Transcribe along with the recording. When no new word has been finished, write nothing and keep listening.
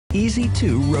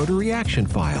Ez2 Rotary Action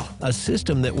File, a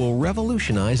system that will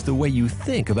revolutionize the way you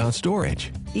think about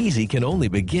storage. Easy can only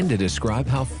begin to describe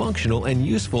how functional and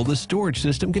useful the storage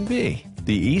system can be.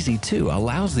 The Ez2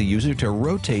 allows the user to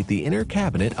rotate the inner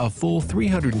cabinet a full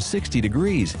 360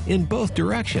 degrees in both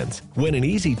directions. When an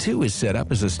Ez2 is set up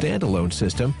as a standalone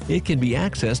system, it can be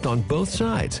accessed on both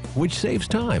sides, which saves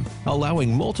time,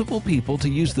 allowing multiple people to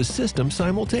use the system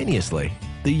simultaneously.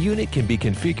 The unit can be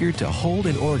configured to hold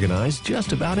and organize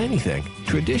just about anything.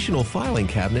 Traditional filing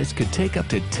cabinets could take up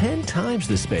to 10 times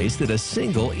the space that a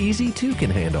single Ez2 can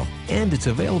handle. And it's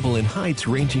available in heights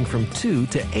ranging from 2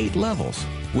 to 8 levels.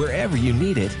 Wherever you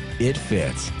need it, it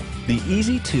fits. The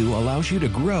Ez2 allows you to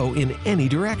grow in any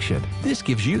direction. This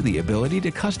gives you the ability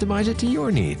to customize it to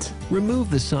your needs.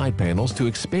 Remove the side panels to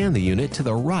expand the unit to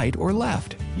the right or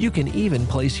left. You can even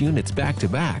place units back to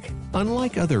back.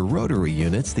 Unlike other rotary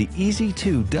units, the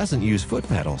Ez2 doesn't use foot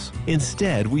pedals.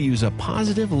 Instead, we use a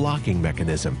positive locking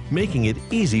mechanism, making it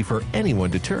easy for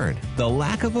anyone to turn. The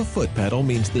lack of a foot pedal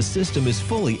means the system is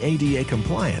fully ADA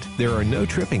compliant, there are no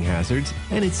tripping hazards,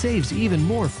 and it saves even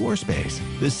more floor space.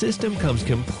 The system comes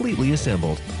completely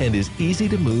assembled and is easy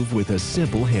to move with a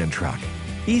simple hand truck.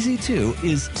 Ez2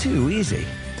 is too easy.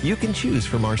 You can choose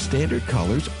from our standard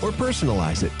colors or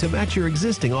personalize it to match your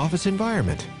existing office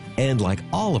environment. And like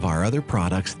all of our other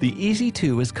products, the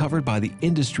Ez2 is covered by the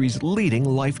industry's leading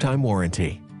lifetime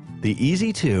warranty. The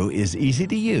Ez2 is easy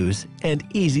to use and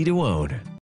easy to own.